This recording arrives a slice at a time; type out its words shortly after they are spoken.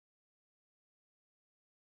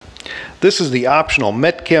This is the optional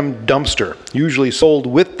Met-Chem dumpster, usually sold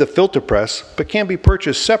with the filter press, but can be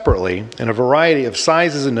purchased separately in a variety of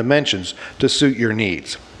sizes and dimensions to suit your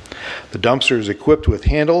needs. The dumpster is equipped with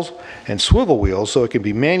handles and swivel wheels so it can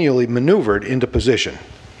be manually maneuvered into position.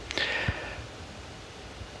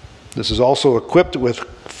 This is also equipped with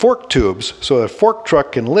fork tubes so that a fork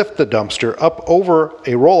truck can lift the dumpster up over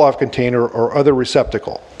a roll-off container or other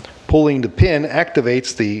receptacle. Pulling the pin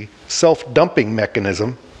activates the self-dumping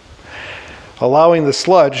mechanism, allowing the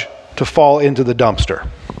sludge to fall into the dumpster.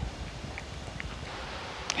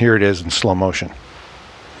 Here it is in slow motion.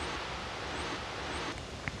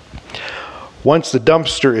 Once the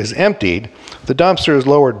dumpster is emptied, the dumpster is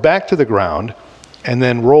lowered back to the ground and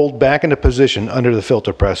then rolled back into position under the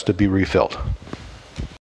filter press to be refilled.